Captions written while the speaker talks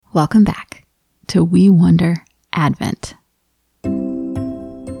Welcome back to We Wonder Advent.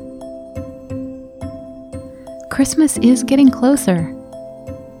 Christmas is getting closer,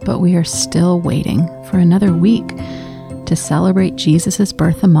 but we are still waiting for another week to celebrate Jesus'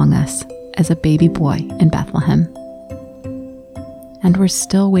 birth among us as a baby boy in Bethlehem. And we're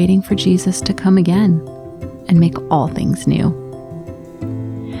still waiting for Jesus to come again and make all things new.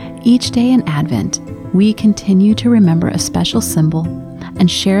 Each day in Advent, we continue to remember a special symbol and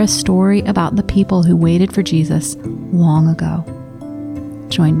share a story about the people who waited for Jesus long ago.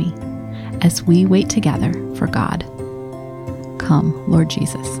 Join me as we wait together for God. Come, Lord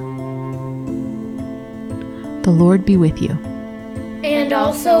Jesus. The Lord be with you. And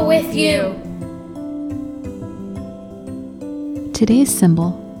also with you. Today's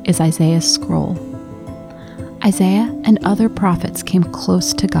symbol is Isaiah's scroll. Isaiah and other prophets came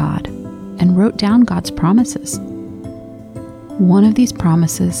close to God and wrote down God's promises. One of these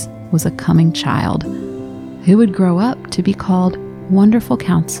promises was a coming child who would grow up to be called Wonderful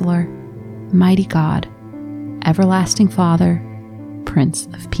Counselor, Mighty God, Everlasting Father, Prince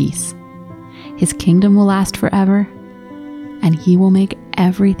of Peace. His kingdom will last forever, and he will make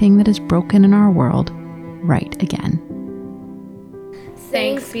everything that is broken in our world right again.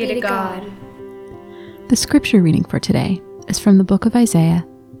 Thanks be to God. The scripture reading for today is from the book of Isaiah,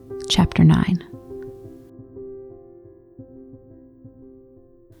 chapter 9.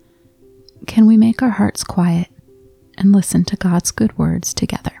 Can we make our hearts quiet and listen to God's good words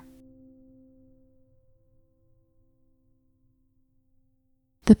together?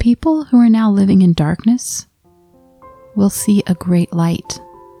 The people who are now living in darkness will see a great light.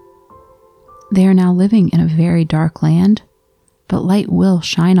 They are now living in a very dark land, but light will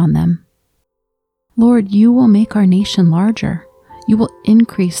shine on them. Lord, you will make our nation larger. You will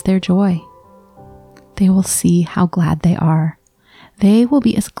increase their joy. They will see how glad they are. They will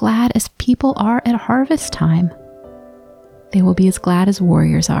be as glad as people are at harvest time. They will be as glad as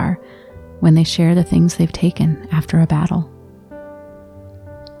warriors are when they share the things they've taken after a battle.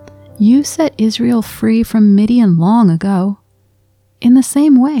 You set Israel free from Midian long ago. In the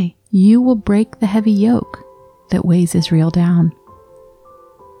same way, you will break the heavy yoke that weighs Israel down.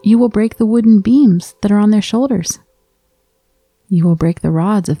 You will break the wooden beams that are on their shoulders. You will break the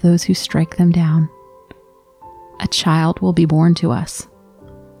rods of those who strike them down. A child will be born to us.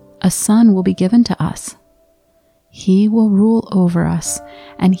 A son will be given to us. He will rule over us,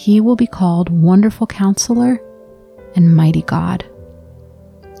 and he will be called Wonderful Counselor and Mighty God.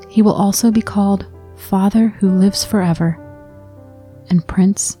 He will also be called Father who lives forever and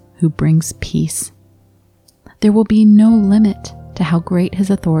Prince who brings peace. There will be no limit to how great his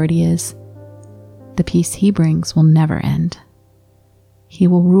authority is. The peace he brings will never end. He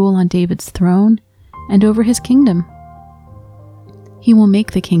will rule on David's throne and over his kingdom. He will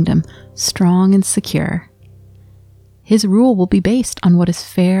make the kingdom strong and secure. His rule will be based on what is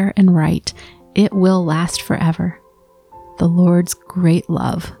fair and right. It will last forever. The Lord's great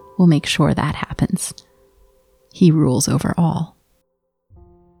love will make sure that happens. He rules over all.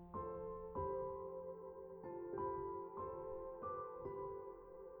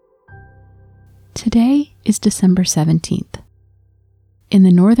 Today is December 17th. In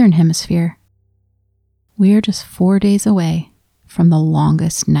the Northern Hemisphere, we are just 4 days away from the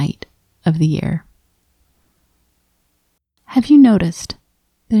longest night of the year. Have you noticed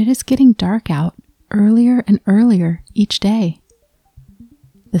that it is getting dark out earlier and earlier each day?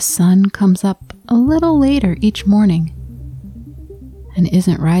 The sun comes up a little later each morning and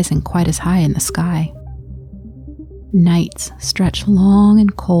isn't rising quite as high in the sky. Nights stretch long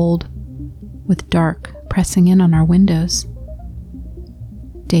and cold, with dark pressing in on our windows.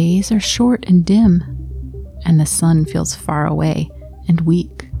 Days are short and dim, and the sun feels far away and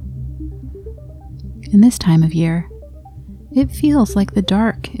weak. In this time of year, it feels like the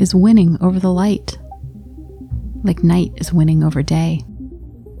dark is winning over the light, like night is winning over day.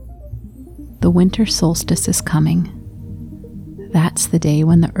 The winter solstice is coming. That's the day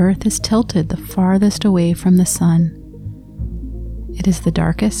when the earth is tilted the farthest away from the sun. It is the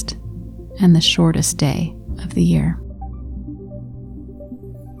darkest and the shortest day of the year.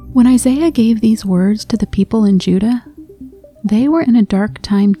 When Isaiah gave these words to the people in Judah, they were in a dark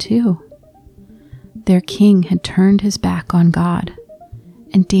time too. Their king had turned his back on God,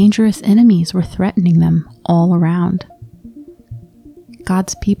 and dangerous enemies were threatening them all around.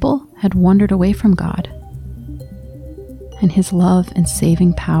 God's people had wandered away from God, and his love and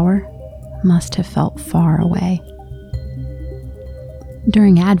saving power must have felt far away.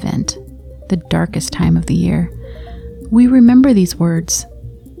 During Advent, the darkest time of the year, we remember these words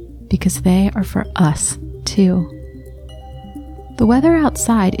because they are for us too. The weather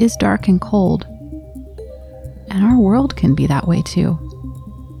outside is dark and cold, and our world can be that way too.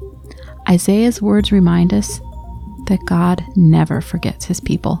 Isaiah's words remind us that God never forgets his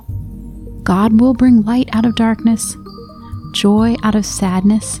people. God will bring light out of darkness, joy out of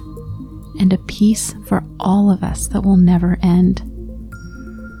sadness, and a peace for all of us that will never end.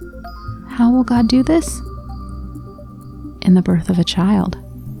 How will God do this? In the birth of a child.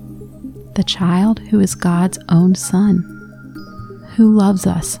 The child who is God's own Son, who loves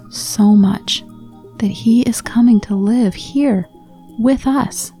us so much that he is coming to live here with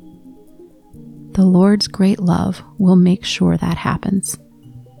us. The Lord's great love will make sure that happens.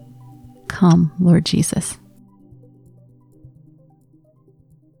 Come, Lord Jesus.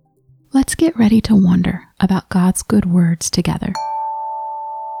 Let's get ready to wonder about God's good words together.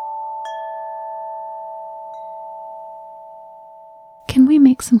 Can we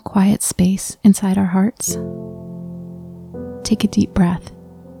make some quiet space inside our hearts? Take a deep breath.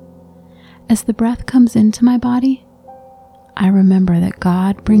 As the breath comes into my body, I remember that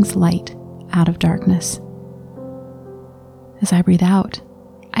God brings light out of darkness. As I breathe out,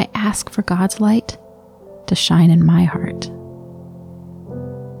 I ask for God's light to shine in my heart.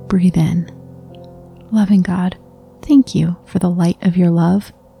 Breathe in. Loving God, thank you for the light of your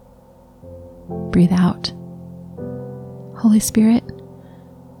love. Breathe out. Holy Spirit,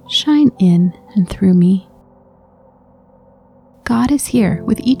 shine in and through me. God is here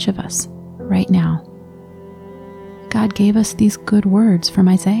with each of us right now. God gave us these good words from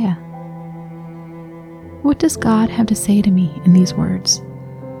Isaiah. What does God have to say to me in these words?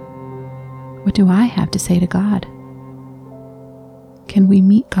 What do I have to say to God? Can we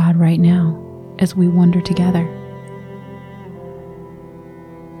meet God right now as we wonder together?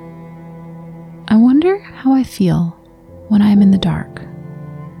 I wonder how I feel when I am in the dark.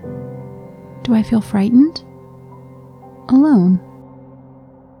 Do I feel frightened? Alone?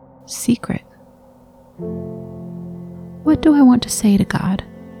 Secret? What do I want to say to God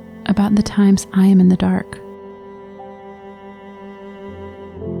about the times I am in the dark?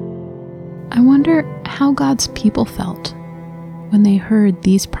 I wonder how God's people felt when they heard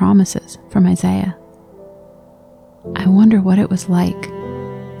these promises from Isaiah. I wonder what it was like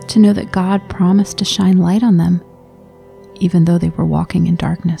to know that God promised to shine light on them, even though they were walking in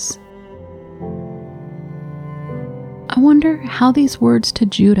darkness. I wonder how these words to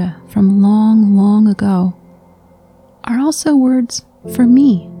Judah from long, long ago are also words for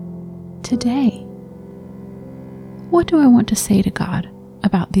me today. What do I want to say to God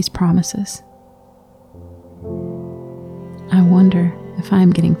about these promises? I wonder if I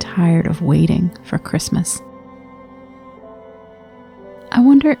am getting tired of waiting for Christmas. I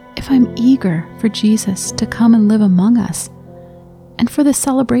wonder if I'm eager for Jesus to come and live among us and for the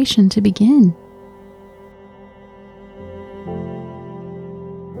celebration to begin.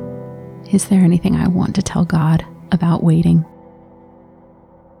 Is there anything I want to tell God about waiting?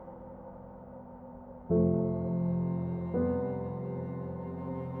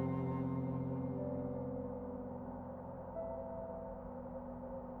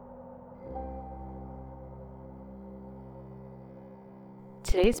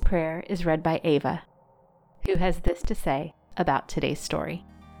 Today's prayer is read by Ava, who has this to say about today's story.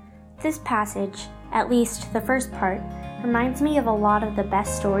 This passage, at least the first part, reminds me of a lot of the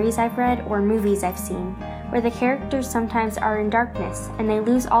best stories I've read or movies I've seen, where the characters sometimes are in darkness and they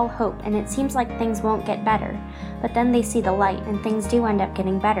lose all hope and it seems like things won't get better, but then they see the light and things do end up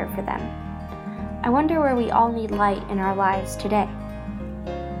getting better for them. I wonder where we all need light in our lives today.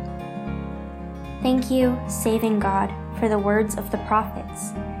 Thank you, saving God, for the words of the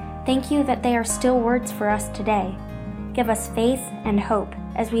prophets. Thank you that they are still words for us today. Give us faith and hope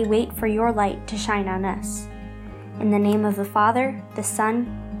as we wait for your light to shine on us. In the name of the Father, the Son,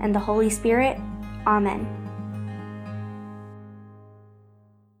 and the Holy Spirit, Amen.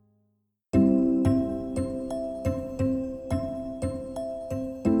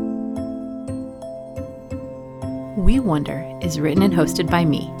 We Wonder is written and hosted by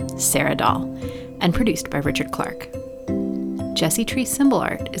me, Sarah Dahl, and produced by Richard Clark. Jessie Tree symbol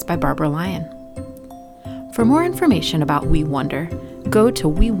art is by Barbara Lyon. For more information about We Wonder, go to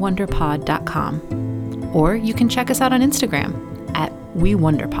wewonderpod.com, or you can check us out on Instagram at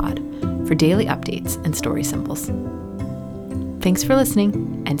WeWonderPod for daily updates and story symbols. Thanks for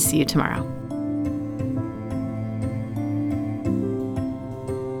listening, and see you tomorrow.